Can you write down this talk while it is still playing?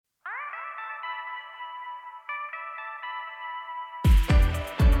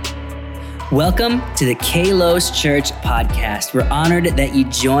Welcome to the Kalos Church podcast. We're honored that you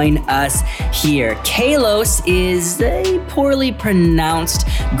join us here. Kalos is a poorly pronounced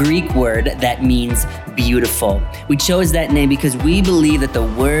Greek word that means beautiful. We chose that name because we believe that the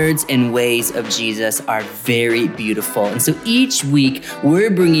words and ways of Jesus are very beautiful. And so each week,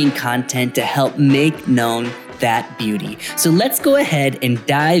 we're bringing content to help make known that beauty. So let's go ahead and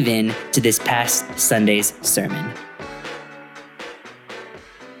dive in to this past Sunday's sermon.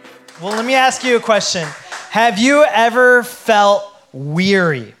 Well, let me ask you a question. Have you ever felt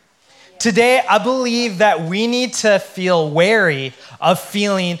weary? Today, I believe that we need to feel wary of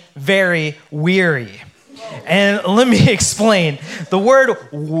feeling very weary. And let me explain. The word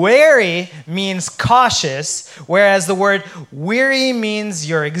wary means cautious, whereas the word weary means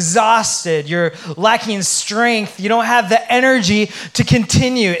you're exhausted, you're lacking strength, you don't have the energy to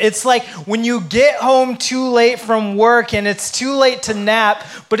continue. It's like when you get home too late from work and it's too late to nap,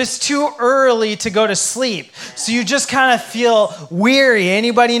 but it's too early to go to sleep. So you just kind of feel weary.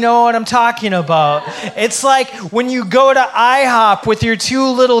 Anybody know what I'm talking about? It's like when you go to IHOP with your two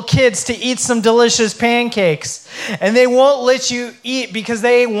little kids to eat some delicious pancakes, and they won't let you eat because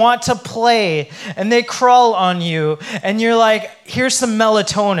they want to play, and they crawl on you, and you're like, here's some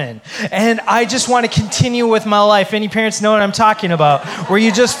melatonin, and I just want to continue with my life. Any parents know what I'm talking about, where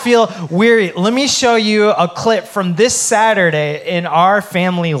you just feel weary. Let me show you a clip from this Saturday in our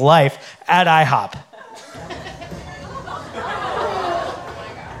family life at IHOP.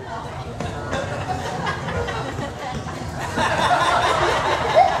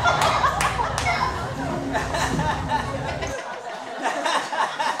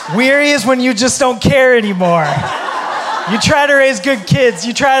 Weary is when you just don't care anymore. You try to raise good kids.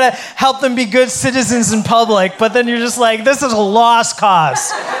 You try to help them be good citizens in public, but then you're just like, this is a lost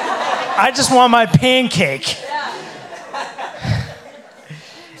cause. I just want my pancake.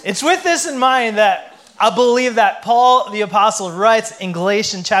 It's with this in mind that I believe that Paul the Apostle writes in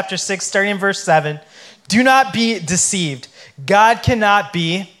Galatians chapter 6, starting in verse 7, do not be deceived. God cannot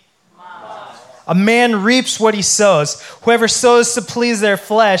be. A man reaps what he sows. Whoever sows to please their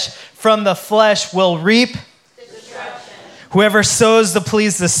flesh, from the flesh will reap destruction. Whoever sows to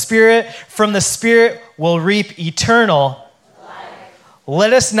please the Spirit, from the Spirit will reap eternal life.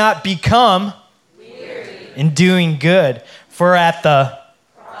 Let us not become weary in doing good, for at the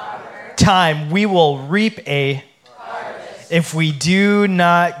time we will reap a harvest if we do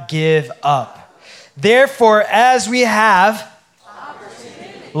not give up. Therefore, as we have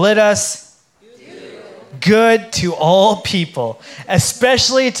let us good to all people,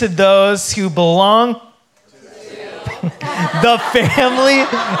 especially to those who belong to the family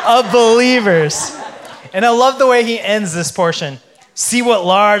of believers. And I love the way he ends this portion. See what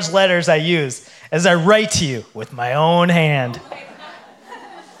large letters I use as I write to you with my own hand.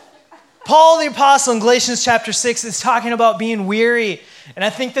 Paul the Apostle in Galatians chapter 6 is talking about being weary. And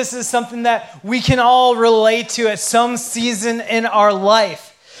I think this is something that we can all relate to at some season in our life.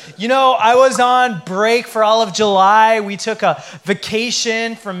 You know, I was on break for all of July. We took a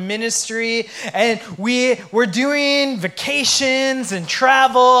vacation from ministry, and we were doing vacations and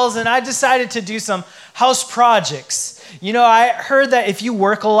travels, and I decided to do some house projects. You know, I heard that if you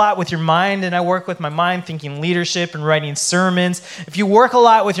work a lot with your mind, and I work with my mind thinking leadership and writing sermons, if you work a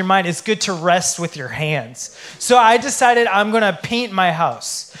lot with your mind, it's good to rest with your hands. So I decided I'm going to paint my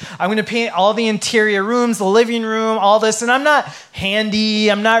house. I'm going to paint all the interior rooms, the living room, all this. And I'm not handy.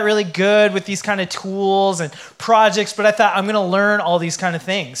 I'm not really good with these kind of tools and projects, but I thought I'm going to learn all these kind of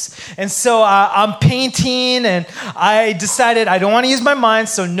things. And so I'm painting, and I decided I don't want to use my mind,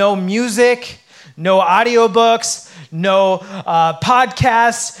 so no music, no audiobooks, no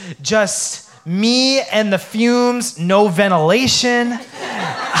podcasts, just me and the fumes, no ventilation.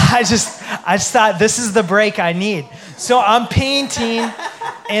 I just thought this is the break I need. So I'm painting,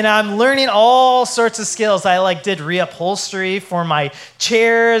 and I'm learning all sorts of skills. I did reupholstery for my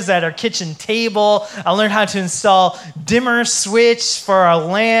chairs at our kitchen table. I learned how to install dimmer switch for our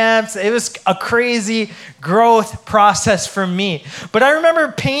lamps. It was a crazy growth process for me. But I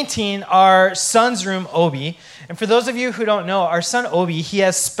remember painting our son's room, Obi. And for those of you who don't know, our son Obi, he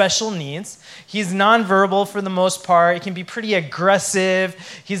has special needs. He's nonverbal for the most part. He can be pretty aggressive.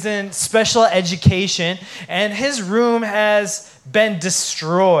 He's in special education. And his room has been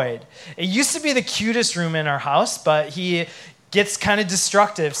destroyed. It used to be the cutest room in our house, but he gets kind of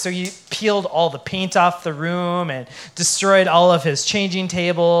destructive. So he peeled all the paint off the room and destroyed all of his changing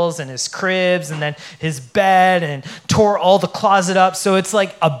tables and his cribs and then his bed and tore all the closet up. So it's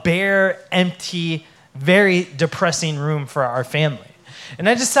like a bare, empty, very depressing room for our family. And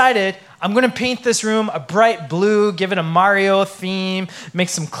I decided I'm going to paint this room a bright blue, give it a Mario theme, make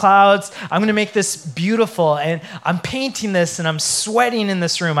some clouds. I'm going to make this beautiful. And I'm painting this and I'm sweating in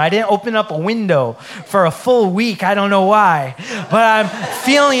this room. I didn't open up a window for a full week. I don't know why. But I'm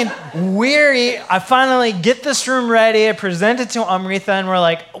feeling weary. I finally get this room ready. I present it to Amrita and we're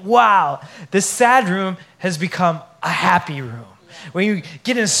like, wow, this sad room has become a happy room. When you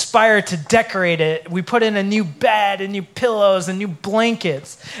get inspired to decorate it, we put in a new bed and new pillows and new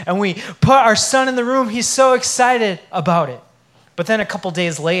blankets. And we put our son in the room. He's so excited about it. But then a couple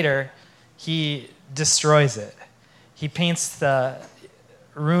days later, he destroys it. He paints the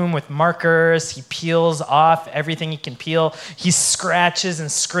room with markers. He peels off everything he can peel. He scratches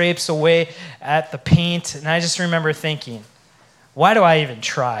and scrapes away at the paint. And I just remember thinking, why do I even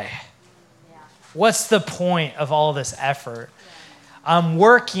try? What's the point of all this effort? I'm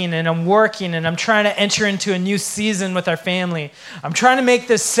working and I'm trying to enter into a new season with our family. I'm trying to make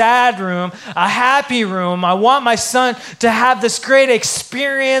this sad room a happy room. I want my son to have this great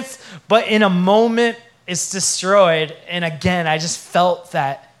experience, but in a moment it's destroyed. And again, I just felt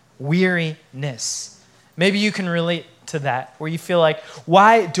that weariness. Maybe you can relate to that, where you feel like,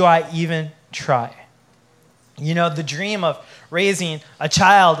 why do I even try? You know, the dream of raising a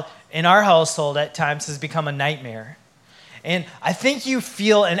child in our household at times has become a nightmare. And I think you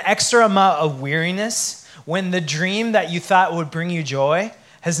feel an extra amount of weariness when the dream that you thought would bring you joy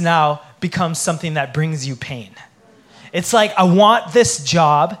has now become something that brings you pain. It's like, I want this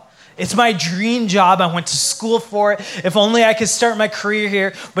job. It's my dream job. I went to school for it. If only I could start my career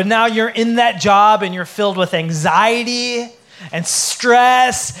here. But now you're in that job and you're filled with anxiety and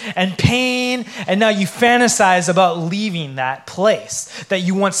stress and pain. And now you fantasize about leaving that place that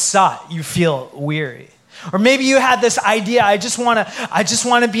you once sought. You feel weary. Or maybe you had this idea, I just want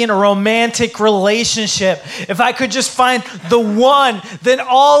to be in a romantic relationship. If I could just find the one, then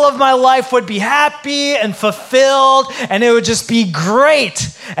all of my life would be happy and fulfilled and it would just be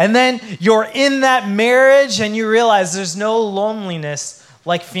great. And then you're in that marriage and you realize there's no loneliness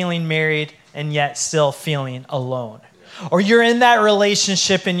like feeling married and yet still feeling alone. Or you're in that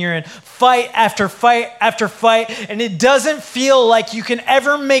relationship and you're in fight after fight after fight, and it doesn't feel like you can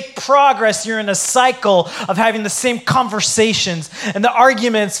ever make progress. You're in a cycle of having the same conversations and the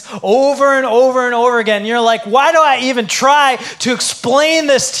arguments over and over and over again. You're like, why do I even try to explain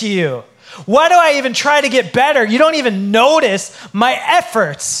this to you? Why do I even try to get better? You don't even notice my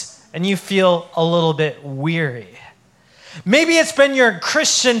efforts, and you feel a little bit weary. Maybe it's been your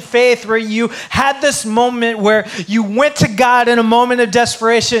Christian faith where you had this moment where you went to God in a moment of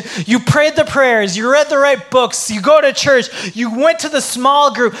desperation. You prayed the prayers. You read the right books. You go to church. You went to the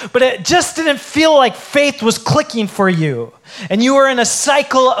small group, but it just didn't feel like faith was clicking for you. And you were in a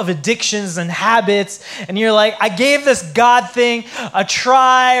cycle of addictions and habits. And you're like, I gave this God thing a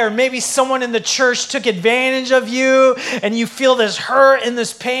try. Or maybe someone in the church took advantage of you. And you feel this hurt and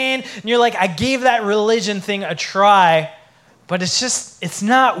this pain. And you're like, I gave that religion thing a try. But it's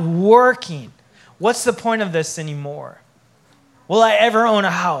not working. What's the point of this anymore? Will I ever own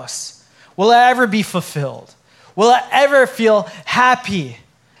a house? Will I ever be fulfilled? Will I ever feel happy?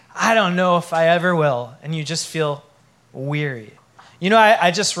 I don't know if I ever will. And you just feel weary. You know,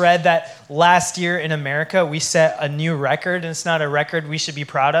 I just read that last year in America, we set a new record, and it's not a record we should be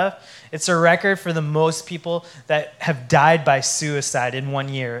proud of. It's a record for the most people that have died by suicide in 1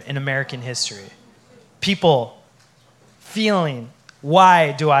 year in American history. People feeling,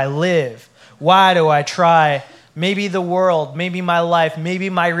 why do I live? Why do I try? Maybe the world, maybe my life, maybe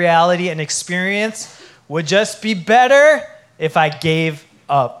my reality and experience would just be better if I gave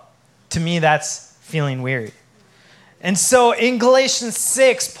up. To me, that's feeling weary. And so in Galatians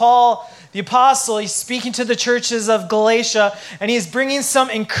 6, Paul, the apostle, he's speaking to the churches of Galatia, and he's bringing some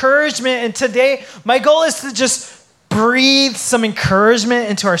encouragement. And today, my goal is to just breathe some encouragement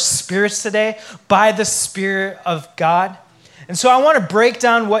into our spirits today by the Spirit of God. And so I want to break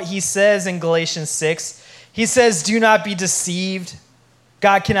down what he says in Galatians 6. He says, do not be deceived.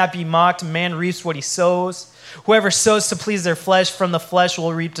 God cannot be mocked. Man reaps what he sows. Whoever sows to please their flesh from the flesh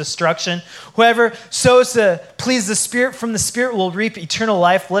will reap destruction. Whoever sows to please the Spirit from the Spirit will reap eternal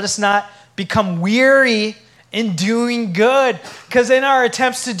life. Let us not become weary in doing good, because in our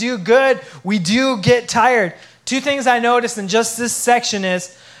attempts to do good, we do get tired. Two things I noticed in just this section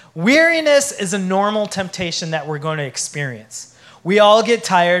is weariness is a normal temptation that we're going to experience. We all get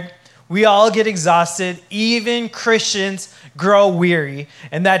tired. We all get exhausted. Even Christians grow weary,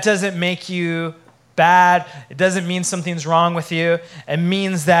 and that doesn't make you bad. It doesn't mean something's wrong with you. It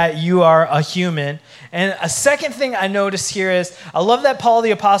means that you are a human. And a second thing I notice here is, I love that Paul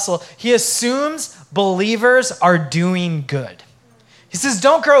the Apostle, he assumes believers are doing good. He says,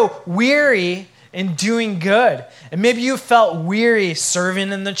 don't grow weary in doing good. And maybe you felt weary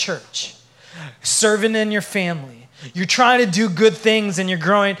serving in the church, serving in your family. You're trying to do good things and you're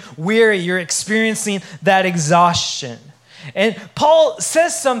growing weary. You're experiencing that exhaustion. And Paul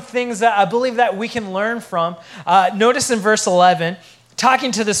says some things that I believe that we can learn from. Notice in verse 11,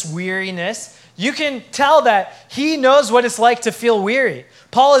 talking to this weariness, you can tell that he knows what it's like to feel weary.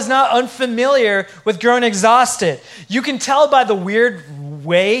 Paul is not unfamiliar with growing exhausted. You can tell by the weird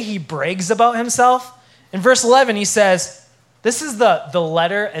way he brags about himself. In verse 11, he says, this is the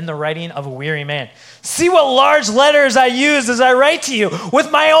letter and the writing of a weary man. See what large letters I use as I write to you with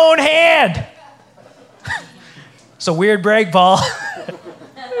my own hand. It's a weird brag, Paul.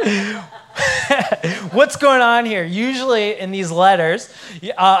 What's going on here? Usually in these letters,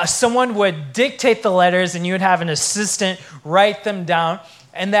 someone would dictate the letters and you would have an assistant write them down.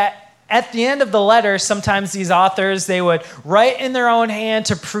 And that at the end of the letter, sometimes these authors, they would write in their own hand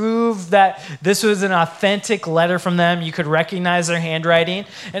to prove that this was an authentic letter from them. You could recognize their handwriting.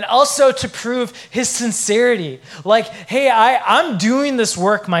 And also to prove his sincerity. Like, hey, I'm doing this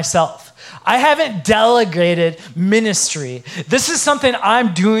work myself. I haven't delegated ministry. This is something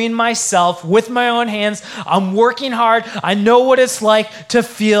I'm doing myself with my own hands. I'm working hard. I know what it's like to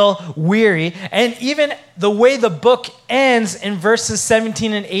feel weary. And even the way the book ends in verses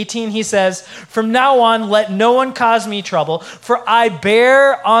 17 and 18, he says, from now on, let no one cause me trouble, for I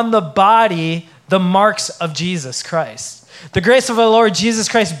bear on the body the marks of Jesus Christ. The grace of our Lord Jesus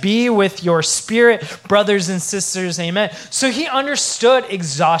Christ be with your spirit, brothers and sisters. Amen. So he understood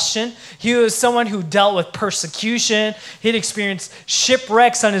exhaustion. He was someone who dealt with persecution. He'd experienced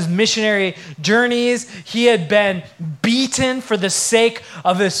shipwrecks on his missionary journeys. He had been beaten for the sake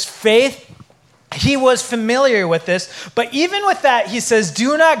of his faith. He was familiar with this. But even with that, he says,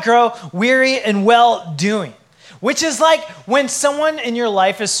 do not grow weary in well-doing. Which is like when someone in your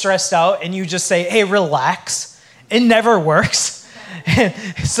life is stressed out and you just say, hey, relax. It never works.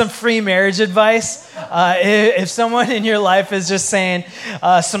 Some free marriage advice. If someone in your life is just saying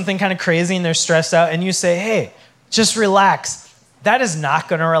something kind of crazy and they're stressed out and you say, hey, just relax, that is not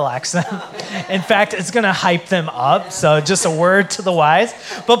going to relax them. In fact, it's going to hype them up. So just a word to the wise.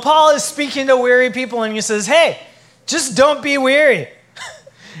 But Paul is speaking to weary people and he says, hey, just don't be weary.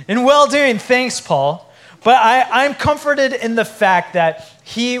 In well-doing, thanks, Paul. But I'm comforted in the fact that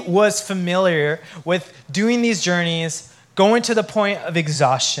he was familiar with doing these journeys, going to the point of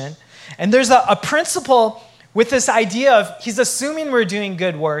exhaustion. And there's a principle with this idea of he's assuming we're doing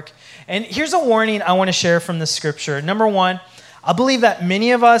good work. And here's a warning I want to share from the scripture. Number one, I believe that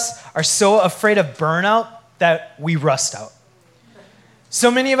many of us are so afraid of burnout that we rust out.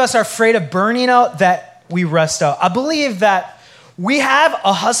 So many of us are afraid of burning out that we rust out. I believe that we have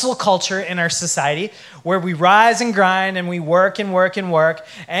a hustle culture in our society where we rise and grind and we work and work and work.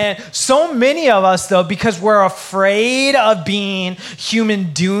 And so many of us, though, because we're afraid of being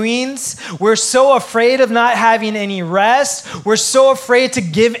human doings, we're so afraid of not having any rest, we're so afraid to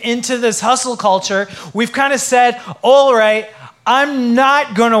give into this hustle culture, we've kind of said, all right, I'm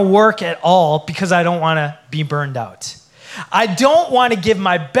not going to work at all because I don't want to be burned out. I don't want to give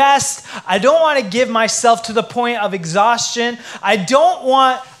my best. I don't want to give myself to the point of exhaustion. I don't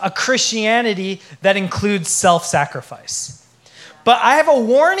want a Christianity that includes self-sacrifice. But I have a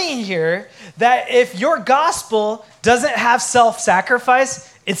warning here that if your gospel doesn't have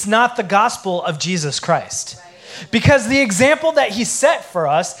self-sacrifice, it's not the gospel of Jesus Christ. Because the example that he set for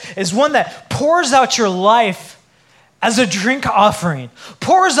us is one that pours out your life as a drink offering,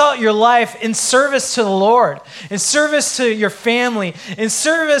 pours out your life in service to the Lord, in service to your family, in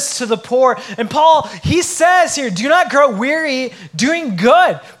service to the poor. And Paul, he says here, do not grow weary doing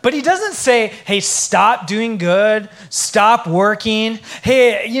good. But he doesn't say, hey, stop doing good, stop working.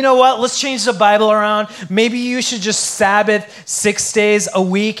 Hey, you know what? Let's change the Bible around. Maybe you should just Sabbath 6 days a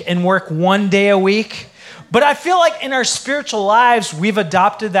week and work 1 day a week. But I feel like in our spiritual lives, we've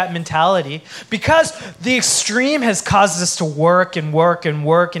adopted that mentality because the extreme has caused us to work and work and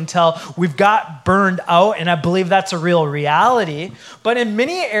work until we've got burned out, and I believe that's a real reality. But in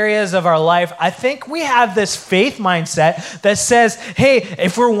many areas of our life, I think we have this faith mindset that says, hey,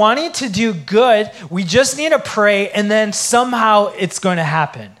 if we're wanting to do good, we just need to pray, and then somehow it's going to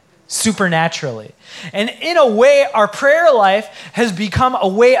happen supernaturally. And in a way, our prayer life has become a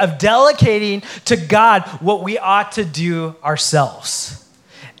way of delegating to God what we ought to do ourselves.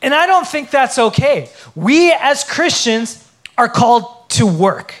 And I don't think that's okay. We as Christians are called to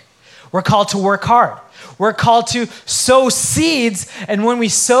work. We're called to work hard. We're called to sow seeds, and when we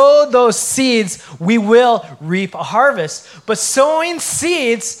sow those seeds, we will reap a harvest. But sowing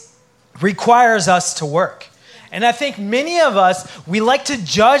seeds requires us to work. And I think many of us, we like to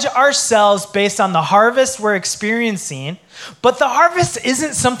judge ourselves based on the harvest we're experiencing, but the harvest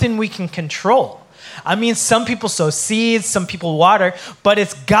isn't something we can control. I mean, some people sow seeds, some people water, but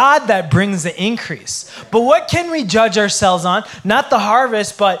it's God that brings the increase. But what can we judge ourselves on? Not the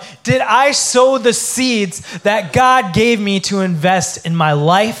harvest, but did I sow the seeds that God gave me to invest in my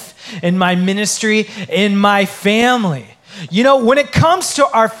life, in my ministry, in my family? You know, when it comes to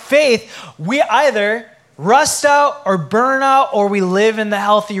our faith, we either rust out or burn out, or we live in the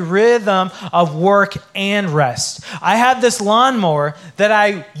healthy rhythm of work and rest. I have this lawnmower that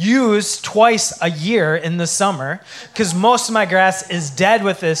I use twice a year in the summer because most of my grass is dead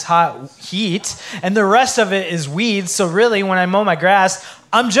with this hot heat, and the rest of it is weeds. So really, when I mow my grass,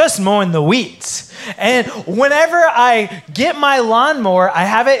 I'm just mowing the weeds. And whenever I get my lawnmower, I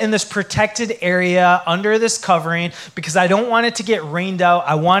have it in this protected area under this covering because I don't want it to get rained out.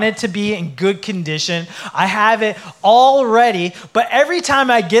 I want it to be in good condition. I have it all ready, but every time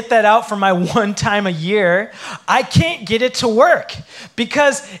I get that out for my one time a year, I can't get it to work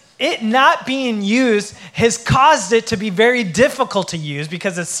because it not being used has caused it to be very difficult to use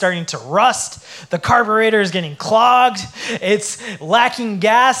because it's starting to rust. The carburetor is getting clogged. It's lacking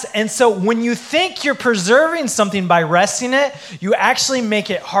gas. And so when you think you're preserving something by resting it, you actually make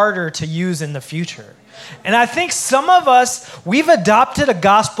it harder to use in the future. And I think some of us, we've adopted a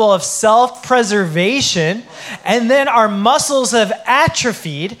gospel of self-preservation, and then our muscles have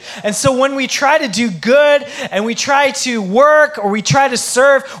atrophied. And so when we try to do good and we try to work or we try to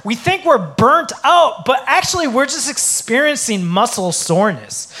serve, we think we're burnt out, but actually we're just experiencing muscle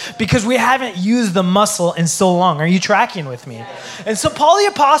soreness because we haven't used the muscle in so long. Are you tracking with me? And so Paul the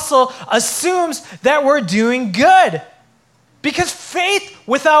Apostle assumes that we're doing good because faith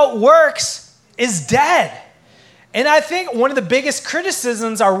without works is dead. And I think one of the biggest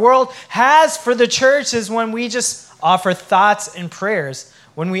criticisms our world has for the church is when we just offer thoughts and prayers,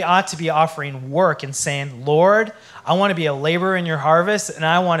 when we ought to be offering work and saying, Lord, I want to be a laborer in your harvest, and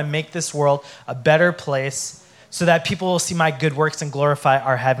I want to make this world a better place so that people will see my good works and glorify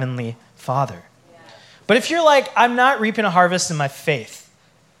our heavenly Father. Yeah. But if you're like, I'm not reaping a harvest in my faith,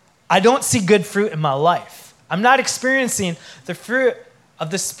 I don't see good fruit in my life, I'm not experiencing the fruit of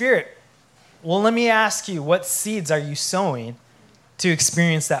the Spirit, well, let me ask you, what seeds are you sowing to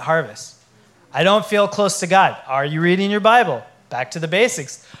experience that harvest? I don't feel close to God. Are you reading your Bible? Back to the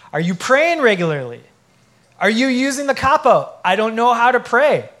basics. Are you praying regularly? Are you using the cop-out? I don't know how to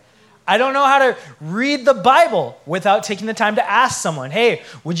pray. I don't know how to read the Bible without taking the time to ask someone, hey,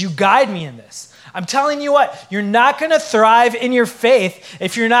 would you guide me in this? I'm telling you what, you're not going to thrive in your faith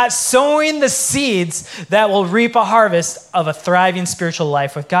if you're not sowing the seeds that will reap a harvest of a thriving spiritual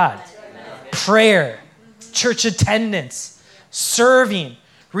life with God. Prayer, church attendance, serving,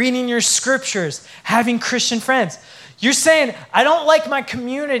 reading your scriptures, having Christian friends. You're saying, I don't like my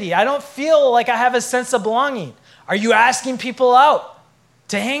community. I don't feel like I have a sense of belonging. Are you asking people out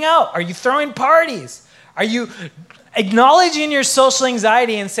to hang out? Are you throwing parties? Are you acknowledging your social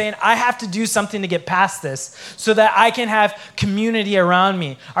anxiety and saying, I have to do something to get past this so that I can have community around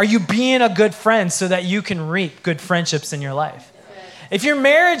me? Are you being a good friend so that you can reap good friendships in your life? If your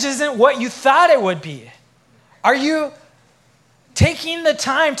marriage isn't what you thought it would be, are you taking the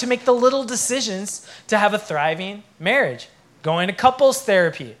time to make the little decisions to have a thriving marriage? Going to couples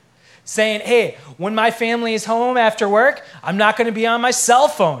therapy, saying, hey, when my family is home after work, I'm not going to be on my cell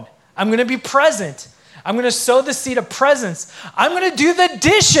phone. I'm going to be present. I'm going to sow the seed of presence. I'm going to do the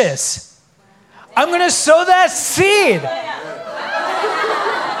dishes. I'm going to sow that seed.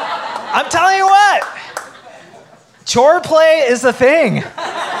 I'm telling you what. Chore play is a thing.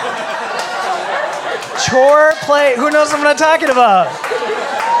 Chore play, who knows what I'm talking about?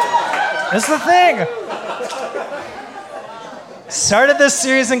 It's the thing. Started this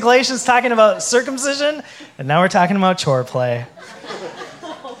series in Galatians talking about circumcision, and now we're talking about chore play.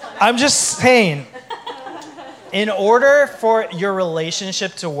 I'm just saying, in order for your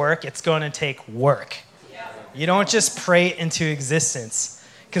relationship to work, it's going to take work. You don't just pray it into existence.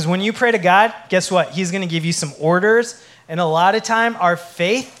 Because when you pray to God, guess what? He's going to give you some orders. And a lot of time, our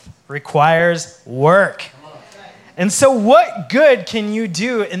faith requires work. And so what good can you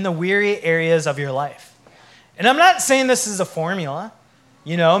do in the weary areas of your life? And I'm not saying this is a formula.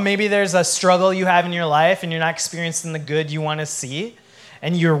 You know, maybe there's a struggle you have in your life and you're not experiencing the good you want to see.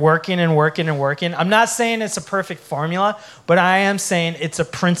 And you're working and working and working. I'm not saying it's a perfect formula, but I am saying it's a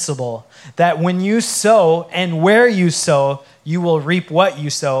principle that when you sow and where you sow, you will reap what you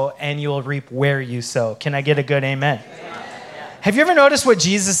sow and you will reap where you sow. Can I get a good amen? Amen. Have you ever noticed what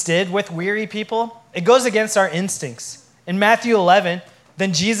Jesus did with weary people? It goes against our instincts. In Matthew 11,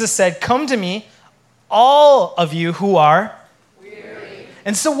 then Jesus said, come to me, all of you who are weary.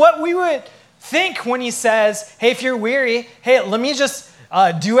 And so what we would think when he says, hey, if you're weary, hey, let me just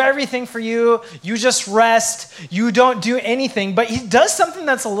do everything for you. You just rest. You don't do anything. But he does something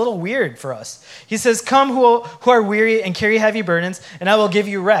that's a little weird for us. He says, come who are weary and carry heavy burdens, and I will give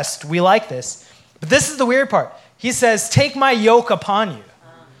you rest. We like this. But this is the weird part. He says, take my yoke upon you.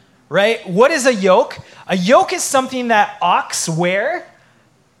 Right? What is a yoke? A yoke is something that ox wear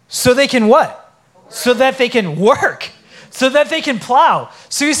so they can what? So that they can work. So that they can plow.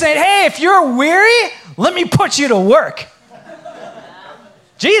 So he's saying, hey, if you're weary, let me put you to work.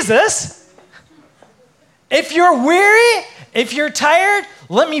 Jesus, if you're weary, if you're tired,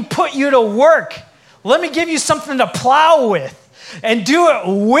 let me put you to work. Let me give you something to plow with and do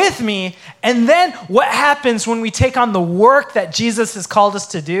it with me. And then what happens when we take on the work that Jesus has called us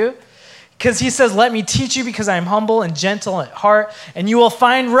to do? Because he says, let me teach you because I am humble and gentle at heart, and you will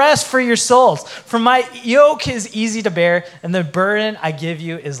find rest for your souls. For my yoke is easy to bear, and the burden I give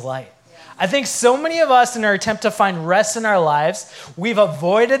you is light. I think so many of us, in our attempt to find rest in our lives, we've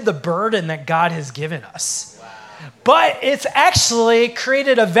avoided the burden that God has given us. Wow. But it's actually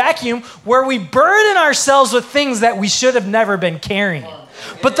created a vacuum where we burden ourselves with things that we should have never been carrying.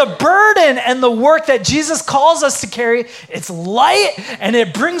 But the burden and the work that Jesus calls us to carry, it's light, and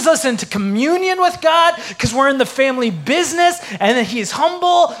it brings us into communion with God because we're in the family business, and he's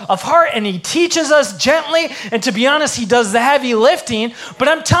humble of heart, and he teaches us gently, and to be honest, he does the heavy lifting. But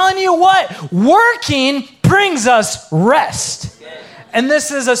I'm telling you what, working brings us rest. And this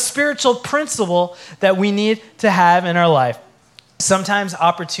is a spiritual principle that we need to have in our life. Sometimes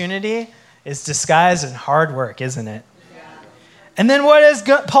opportunity is disguised in hard work, isn't it? And then what does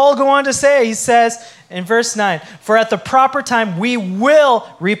Paul go on to say? He says in verse 9, for at the proper time we will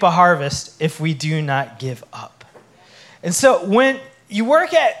reap a harvest if we do not give up. And so when you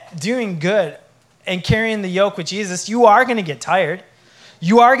work at doing good and carrying the yoke with Jesus, you are going to get tired.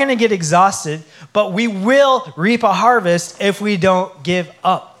 You are going to get exhausted, but we will reap a harvest if we don't give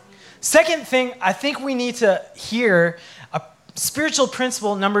up. Second thing, I think we need to hear, a spiritual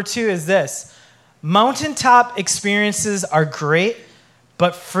principle number 2 is this. Mountaintop experiences are great,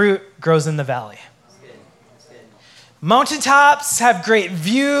 but fruit grows in the valley. Mountaintops have great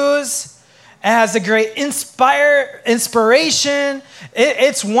views. It has a great inspiration.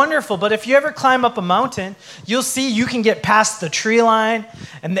 It's wonderful. But if you ever climb up a mountain, you'll see you can get past the tree line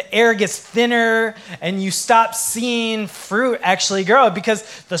and the air gets thinner and you stop seeing fruit actually grow because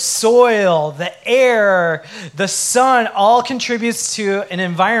the soil, the air, the sun all contributes to an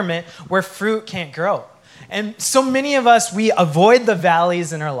environment where fruit can't grow. And so many of us, we avoid the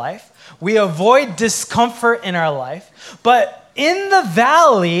valleys in our life. We avoid discomfort in our life. But in the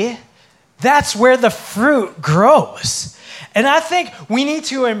valley, that's where the fruit grows. And I think we need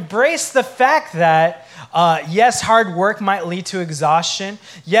to embrace the fact that, yes, hard work might lead to exhaustion.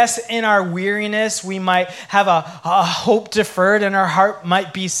 Yes, in our weariness, we might have a hope deferred and our heart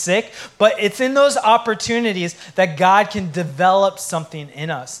might be sick. But it's in those opportunities that God can develop something in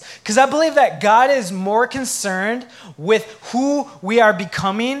us. Because I believe that God is more concerned with who we are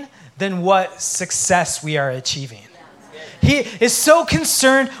becoming than what success we are achieving. He is so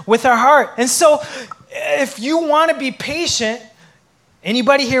concerned with our heart. And so if you want to be patient,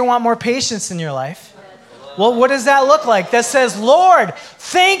 anybody here want more patience in your life? Well, what does that look like? That says, Lord,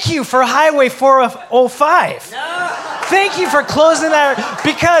 thank you for Highway 405. Thank you for closing that,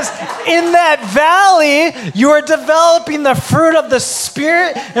 because in that valley, you are developing the fruit of the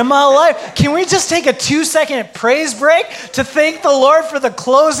Spirit in my life. Can we just take a 2-second praise break to thank the Lord for the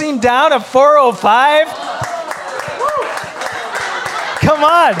closing down of 405? Come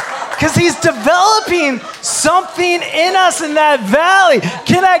on, because he's developing something in us in that valley.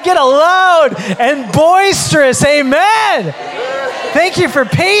 Can I get a loud and boisterous amen? Thank you for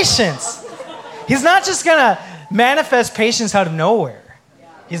patience. He's not just going to manifest patience out of nowhere.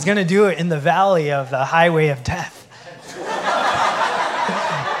 He's going to do it in the valley of the highway of death.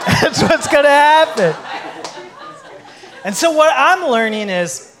 That's what's going to happen. And so what I'm learning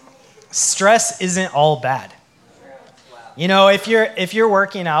is stress isn't all bad. You know, if you're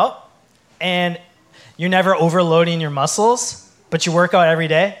working out and you're never overloading your muscles, but you work out every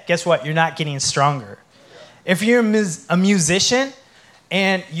day, guess what? You're not getting stronger. If you're a musician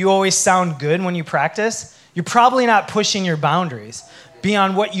and you always sound good when you practice, you're probably not pushing your boundaries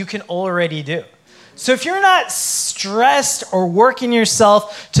beyond what you can already do. So if you're not stressed or working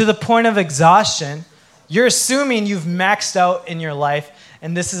yourself to the point of exhaustion, you're assuming you've maxed out in your life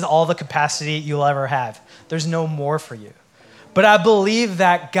and this is all the capacity you'll ever have. There's no more for you. But I believe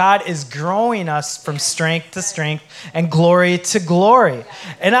that God is growing us from strength to strength and glory to glory.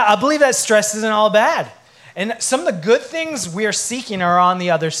 And I believe that stress isn't all bad. And some of the good things we are seeking are on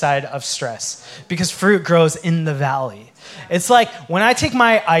the other side of stress because fruit grows in the valley. It's like when I take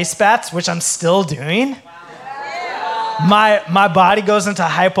my ice baths, which I'm still doing, my body goes into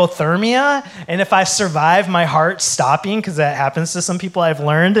hypothermia, and if I survive my heart stopping, because that happens to some people I've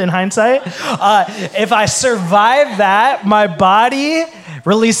learned in hindsight, if I survive that, my body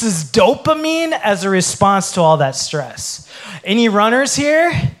releases dopamine as a response to all that stress. Any runners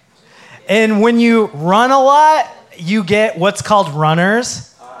here? And when you run a lot, you get what's called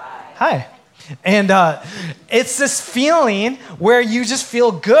runners. Hi. And it's this feeling where you just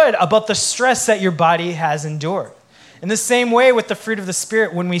feel good about the stress that your body has endured. In the same way with the fruit of the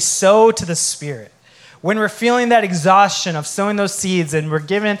Spirit, when we sow to the Spirit, when we're feeling that exhaustion of sowing those seeds and we're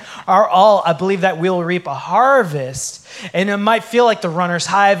giving our all, I believe that we'll reap a harvest. And it might feel like the runner's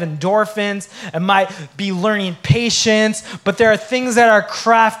high of endorphins. It might be learning patience, but there are things that are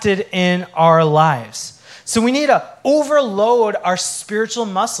crafted in our lives. So we need to overload our spiritual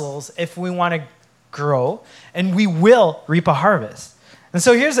muscles if we want to grow, and we will reap a harvest. And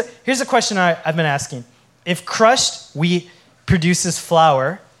so here's a question I've been asking. If crushed wheat produces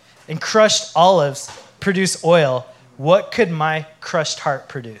flour and crushed olives produce oil, what could my crushed heart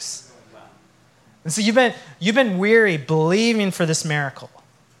produce? And so you've been weary, believing for this miracle,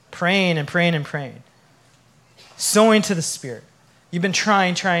 praying and praying and praying, sowing to the Spirit. You've been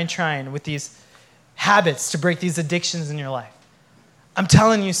trying with these habits to break these addictions in your life. I'm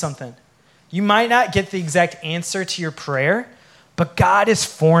telling you something. You might not get the exact answer to your prayer, but God is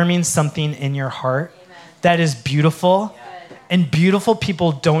forming something in your heart that is beautiful, and beautiful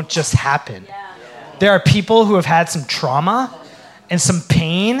people don't just happen. There are people who have had some trauma and some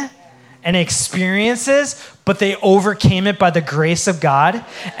pain and experiences, but they overcame it by the grace of God,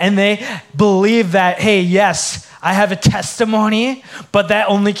 and they believe that, hey, yes, I have a testimony, but that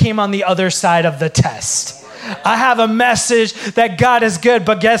only came on the other side of the test. I have a message that God is good,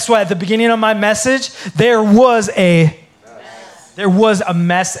 but guess what? At the beginning of my message, there was a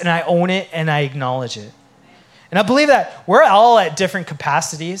mess, and I own it and I acknowledge it. And I believe that we're all at different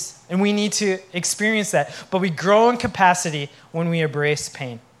capacities, and we need to experience that. But we grow in capacity when we embrace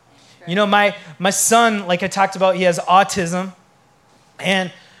pain. You know, my son, like I talked about, he has autism. And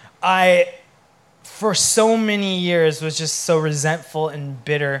I, for so many years, was just so resentful and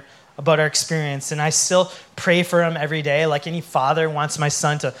bitter about our experience. And I still pray for him every day. Like any father wants my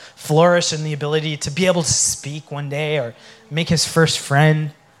son to flourish in the ability to be able to speak one day or make his first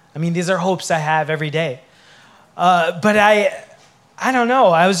friend. I mean, these are hopes I have every day. But I don't know.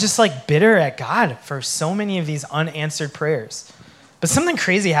 I was just like bitter at God for so many of these unanswered prayers. But something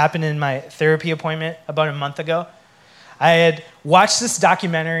crazy happened in my therapy appointment about a month ago. I had watched this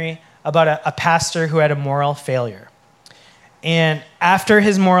documentary about a pastor who had a moral failure. And after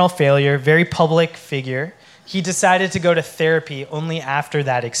his moral failure, very public figure, he decided to go to therapy only after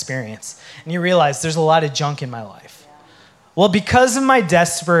that experience. And he realized there's a lot of junk in my life. Well, because of my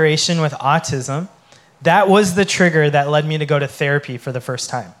desperation with autism, that was the trigger that led me to go to therapy for the first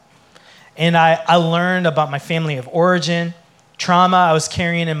time. And I learned about my family of origin, trauma I was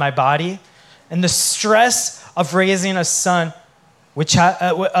carrying in my body, and the stress of raising a son with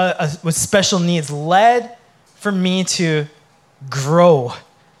special needs led for me to grow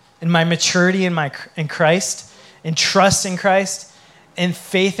in my maturity in Christ, in trust in Christ, in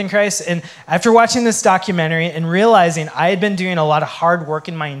faith in Christ. And after watching this documentary and realizing I had been doing a lot of hard work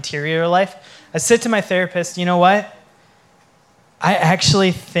in my interior life, I said to my therapist, you know what? I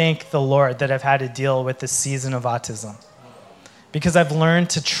actually thank the Lord that I've had to deal with this season of autism because I've learned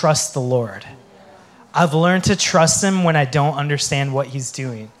to trust the Lord. I've learned to trust him when I don't understand what he's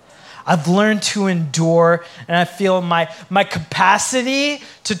doing. I've learned to endure, and I feel my capacity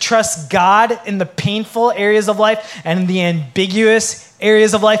to trust God in the painful areas of life and the ambiguous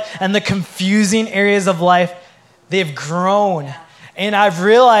areas of life and the confusing areas of life, they've grown. And I've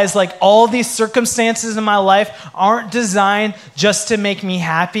realized like all these circumstances in my life aren't designed just to make me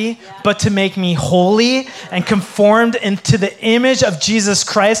happy, but to make me holy and conformed into the image of Jesus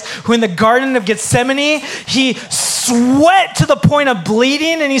Christ, who in the Garden of Gethsemane, he sweat to the point of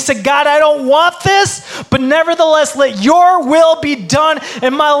bleeding. And he said, God, I don't want this, but nevertheless, let your will be done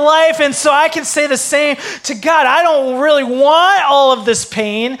in my life. And so I can say the same to God. I don't really want all of this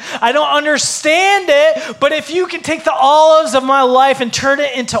pain. I don't understand it, but if you can take the olives of my life and turn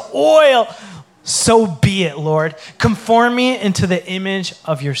it into oil, so be it, Lord. Conform me into the image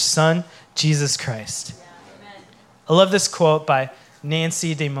of your Son, Jesus Christ. I love this quote by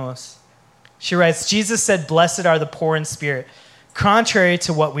Nancy DeMoss. She writes, Jesus said, "Blessed are the poor in spirit." Contrary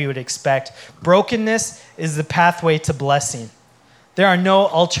to what we would expect, brokenness is the pathway to blessing. There are no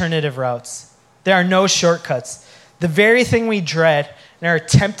alternative routes. There are no shortcuts. The very thing we dread and are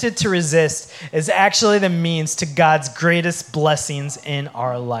tempted to resist is actually the means to God's greatest blessings in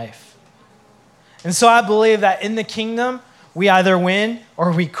our life. And so I believe that in the kingdom, we either win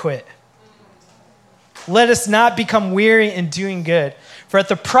or we quit. Let us not become weary in doing good, for at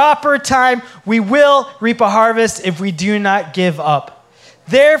the proper time, we will reap a harvest if we do not give up.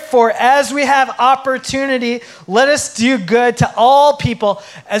 Therefore, as we have opportunity, let us do good to all people,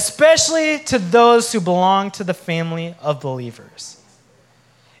 especially to those who belong to the family of believers.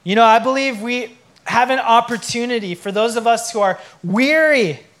 You know, I believe we have an opportunity for those of us who are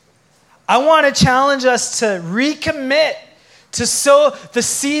weary. I want to challenge us to recommit to sow the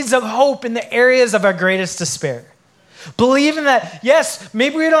seeds of hope in the areas of our greatest despair. Believing that, yes,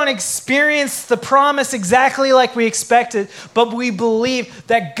 maybe we don't experience the promise exactly like we expected, but we believe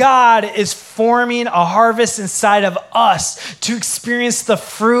that God is forming a harvest inside of us to experience the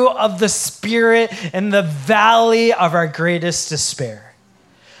fruit of the Spirit in the valley of our greatest despair.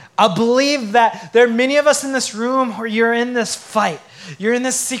 I believe that there are many of us in this room where you're in this fight. You're in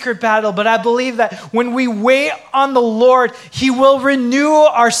this secret battle, but I believe that when we wait on the Lord, He will renew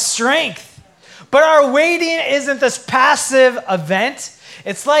our strength. But our waiting isn't this passive event.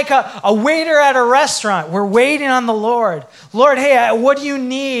 It's like a waiter at a restaurant. We're waiting on the Lord. Lord, hey, what do you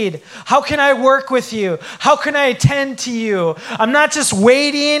need? How can I work with you? How can I attend to you? I'm not just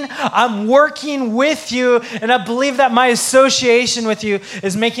waiting, I'm working with you. And I believe that my association with you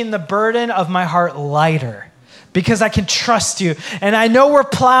is making the burden of my heart lighter, because I can trust you. And I know we're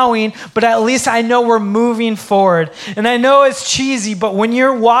plowing, but at least I know we're moving forward. And I know it's cheesy, but when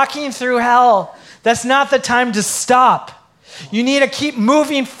you're walking through hell, that's not the time to stop. You need to keep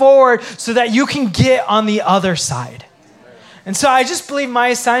moving forward so that you can get on the other side. And so I just believe my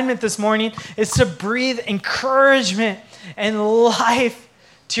assignment this morning is to breathe encouragement and life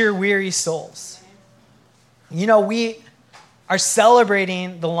to your weary souls. You know, we are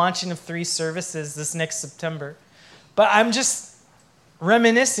celebrating the launching of 3 services this next September. But I'm just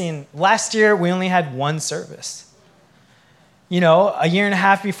reminiscing. Last year, we only had 1 service. You know, a year and a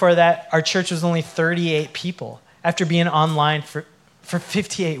half before that, our church was only 38 people after being online for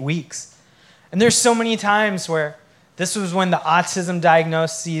 58 weeks. And there's so many times where this was when the autism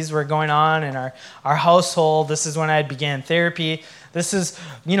diagnoses were going on in our household. This is when I began therapy. This is,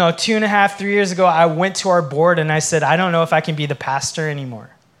 2.5, 3 years ago, I went to our board and I said, I don't know if I can be the pastor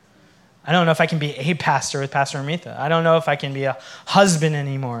anymore. I don't know if I can be a pastor with Pastor Amita. I don't know if I can be a husband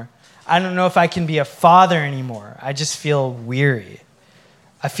anymore. I don't know if I can be a father anymore. I just feel weary.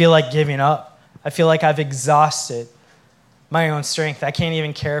 I feel like giving up. I feel like I've exhausted my own strength. I can't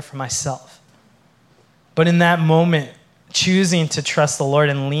even care for myself. But in that moment, choosing to trust the Lord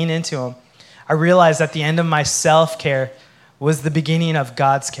and lean into Him, I realized at the end of my self-care was the beginning of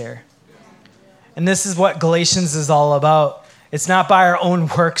God's care. And this is what Galatians is all about. It's not by our own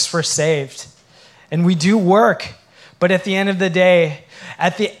works we're saved. And we do work, but at the end of the day,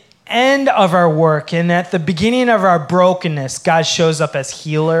 at the end of our work and at the beginning of our brokenness, God shows up as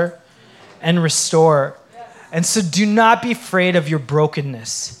healer and restorer. And so do not be afraid of your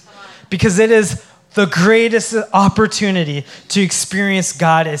brokenness, because it is the greatest opportunity to experience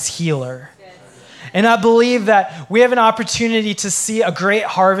God as healer. And I believe that we have an opportunity to see a great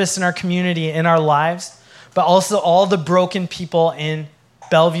harvest in our community, in our lives, but also all the broken people in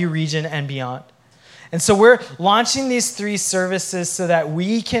Bellevue region and beyond. And so we're launching these 3 services so that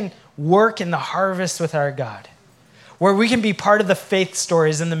we can work in the harvest with our God, where we can be part of the faith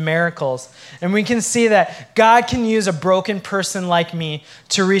stories and the miracles. And we can see that God can use a broken person like me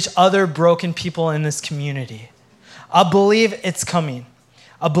to reach other broken people in this community. I believe it's coming.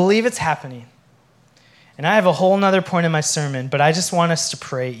 I believe it's happening. And I have a whole nother point in my sermon, but I just want us to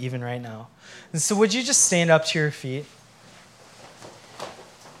pray even right now. And so would you just stand up to your feet?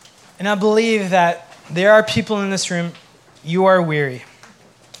 And I believe that there are people in this room, you are weary.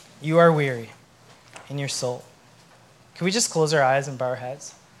 You are weary in your soul. Can we just close our eyes and bow our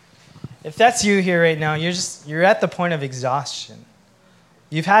heads? If that's you here right now, you're at the point of exhaustion.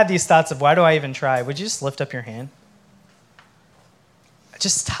 You've had these thoughts of, why do I even try? Would you just lift up your hand? I'm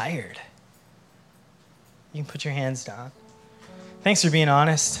just tired. You can put your hands down. Thanks for being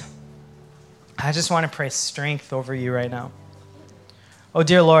honest. I just want to pray strength over you right now. Oh,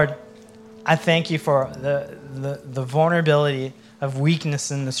 dear Lord, I thank you for the vulnerability of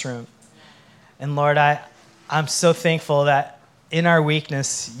weakness in this room. And Lord, I'm so thankful that in our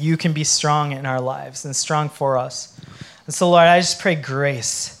weakness, you can be strong in our lives and strong for us. And so, Lord, I just pray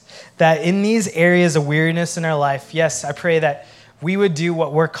grace. that in these areas of weariness in our life, yes, I pray that we would do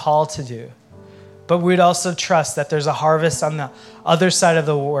what we're called to do, but we'd also trust that there's a harvest on the other side of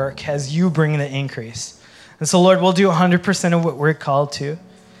the work as you bring the increase. And so, Lord, we'll do 100% of what we're called to,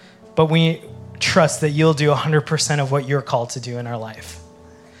 but we trust that you'll do 100% of what you're called to do in our life.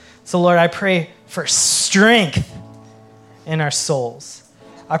 So, Lord, I pray for strength in our souls.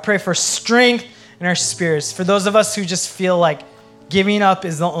 I pray for strength in our spirits. For those of us who just feel like giving up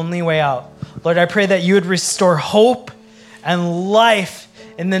is the only way out, Lord, I pray that you would restore hope and life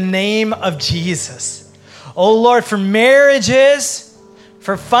in the name of Jesus. Oh, Lord, for marriages,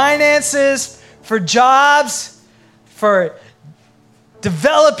 for finances, for jobs, for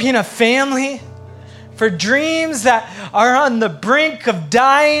developing a family, for dreams that are on the brink of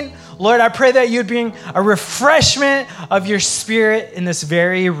dying, Lord, I pray that you'd bring a refreshment of your spirit in this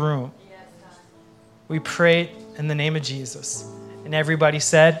very room. We pray in the name of Jesus. And everybody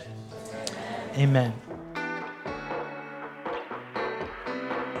said, Amen.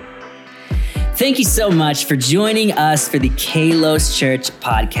 Thank you so much for joining us for the Kalos Church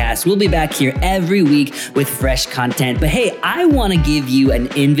podcast. We'll be back here every week with fresh content. But hey, I want to give you an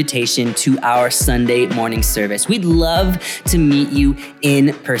invitation to our Sunday morning service. We'd love to meet you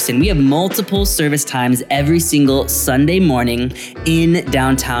in person. We have multiple service times every single Sunday morning in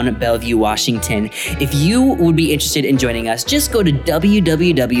downtown Bellevue, Washington. If you would be interested in joining us, just go to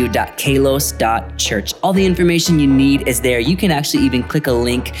www.kalos.church. All the information you need is there. You can actually even click a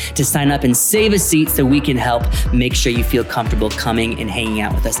link to sign up and save a seat so we can help make sure you feel comfortable coming and hanging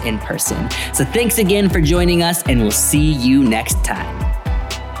out with us in person. So thanks again for joining us, and we'll see you next time.